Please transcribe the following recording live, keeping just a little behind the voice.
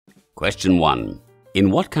Question 1. In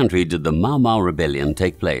what country did the Mau Mau Rebellion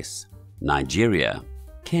take place? Nigeria,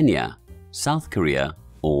 Kenya, South Korea,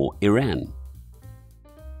 or Iran?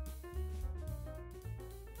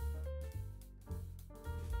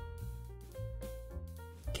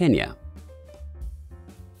 Kenya.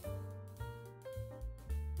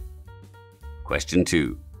 Question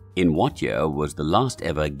 2. In what year was the last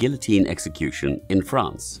ever guillotine execution in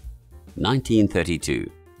France? 1932,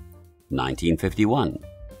 1951,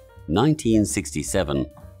 1967,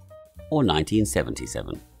 or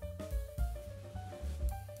 1977?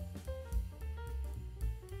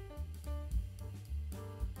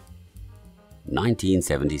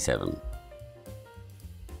 (1977).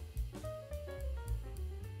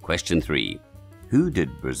 Question 3. Who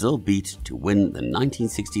did Brazil beat to win the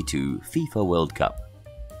 1962 FIFA World Cup?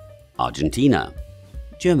 Argentina,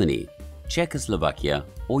 Germany, Czechoslovakia,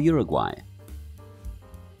 or Uruguay?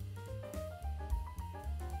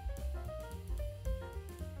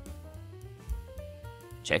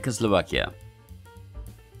 Czechoslovakia.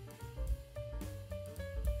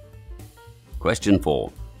 Question 4.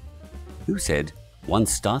 Who said one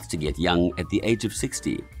starts to get young at the age of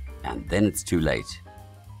 60 and then it's too late?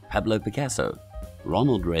 Pablo Picasso,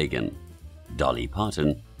 Ronald Reagan, Dolly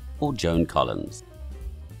Parton, or Joan Collins?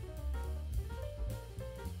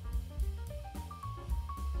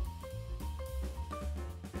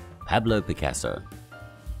 Pablo Picasso.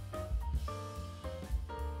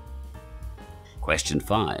 Question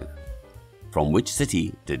 5. From which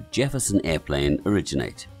city did Jefferson Airplane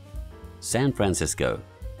originate? San Francisco,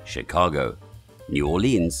 Chicago, New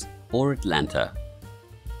Orleans, or Atlanta?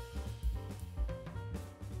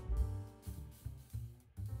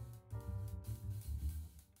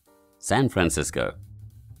 San Francisco.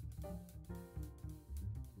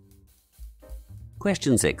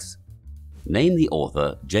 Question 6. Name the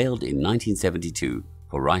author jailed in 1972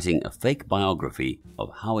 for writing a fake biography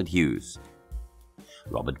of Howard Hughes.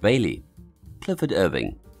 Robert Bailey, Clifford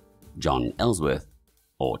Irving, John Ellsworth,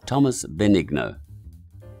 or Thomas Benigno?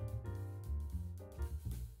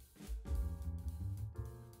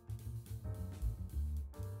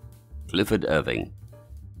 Clifford Irving.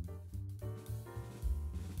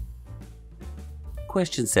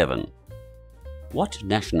 Question 7. What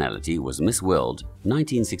nationality was Miss World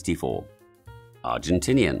 1964?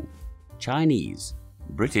 Argentinian, Chinese,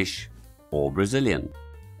 British, or Brazilian?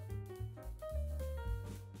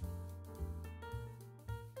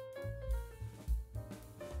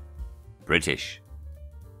 British.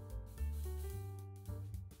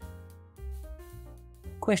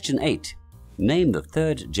 Question 8. Name the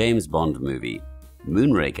third James Bond movie: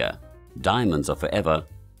 Moonraker, Diamonds Are Forever,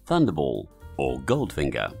 Thunderball, or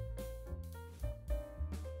Goldfinger?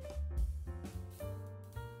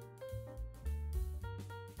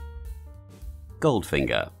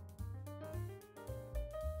 Goldfinger.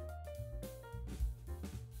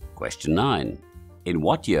 Question 9. In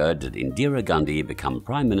what year did Indira Gandhi become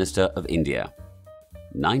Prime Minister of India?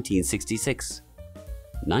 1966,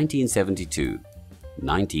 1972,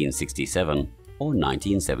 1967, or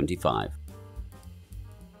 1975?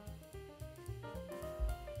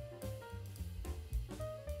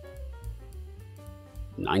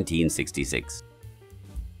 (1966).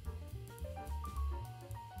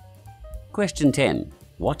 Question 10.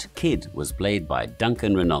 What kid was played by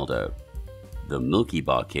Duncan Ronaldo? The Milky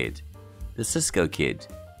Bar Kid, the Cisco Kid,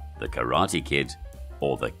 the Karate Kid,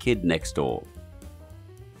 or the Kid Next Door?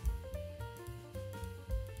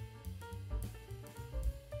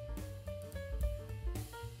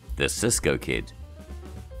 The Cisco Kid.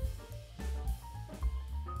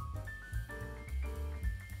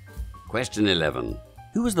 Question 11.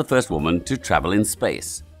 Who was the first woman to travel in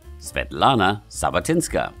space? Svetlana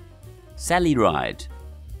Sabatinska, Sally Ride,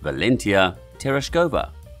 Valentia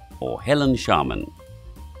Tereshkova, or Helen Sharman?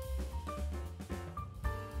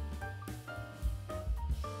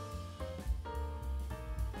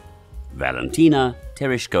 Valentina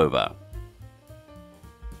Tereshkova.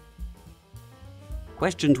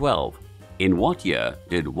 Question 12. In what year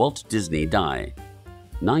did Walt Disney die?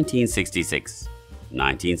 1966,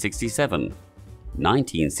 1967,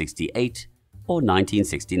 1968, or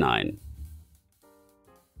 1969?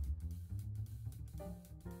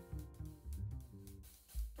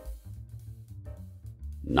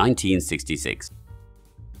 (1966).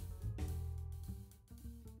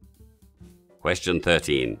 Question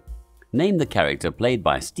 13. Name the character played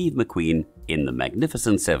by Steve McQueen in The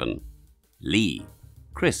Magnificent Seven: Lee,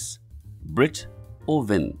 Chris, Britt, or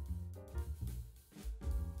Vin?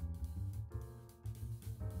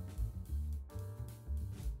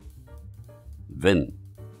 Vin.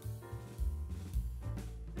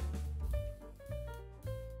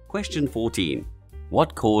 Question 14.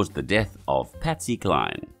 What caused the death of Patsy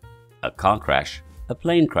Cline? A car crash, a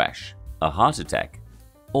plane crash, a heart attack,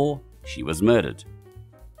 or she was murdered?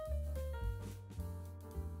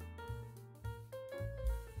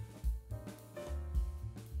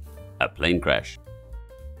 A plane crash.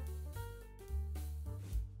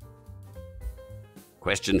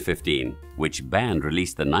 Question 15. Which band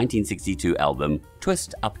released the 1962 album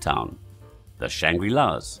Twist Uptown? The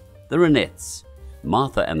Shangri-Las, the Ronettes,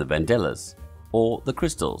 Martha and the Vandellas, or the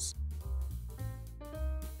Crystals?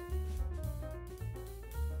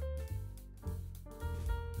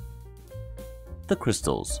 The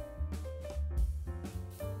Crystals.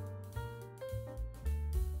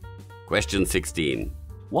 Question 16.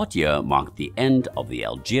 What year marked the end of the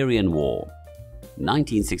Algerian War?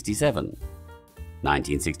 1967,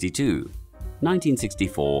 1962,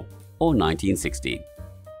 1964, or 1960?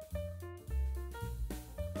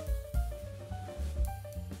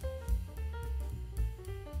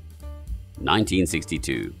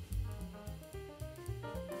 (1962).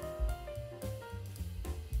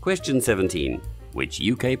 Question 17. Which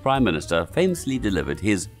UK Prime Minister famously delivered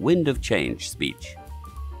his Wind of Change speech?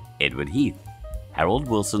 Edward Heath, Harold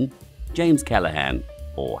Wilson, James Callaghan,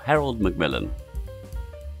 or Harold Macmillan?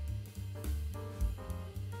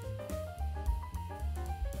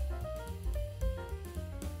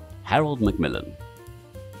 Harold Macmillan.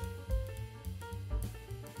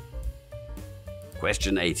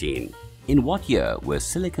 Question 18. In what year were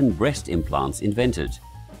silicone breast implants invented?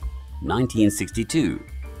 1962,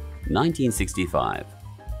 1965,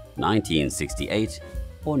 1968,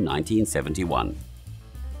 or 1971?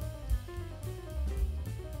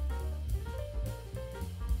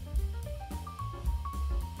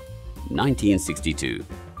 (1962).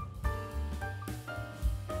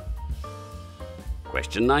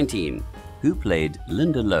 Question 19. Who played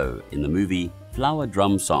Linda Lowe in the movie Flower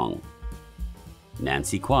Drum Song?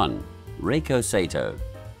 Nancy Kwan, Reiko Sato,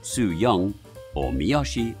 Soo Young, or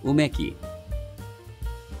Miyoshi Umeki?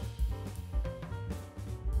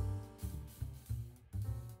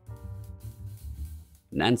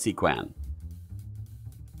 Nancy Kwan.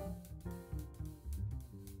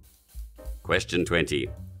 Question 20.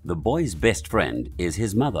 The boy's best friend is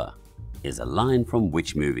his mother is a line from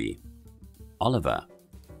which movie? Oliver,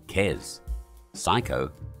 Kes,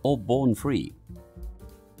 Psycho, or Born Free?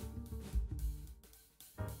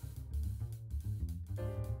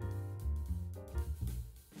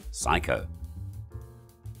 Psycho.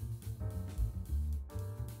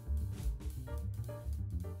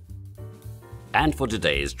 And for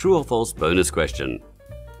today's true or false bonus question.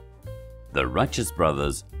 The Righteous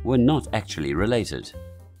brothers were not actually related.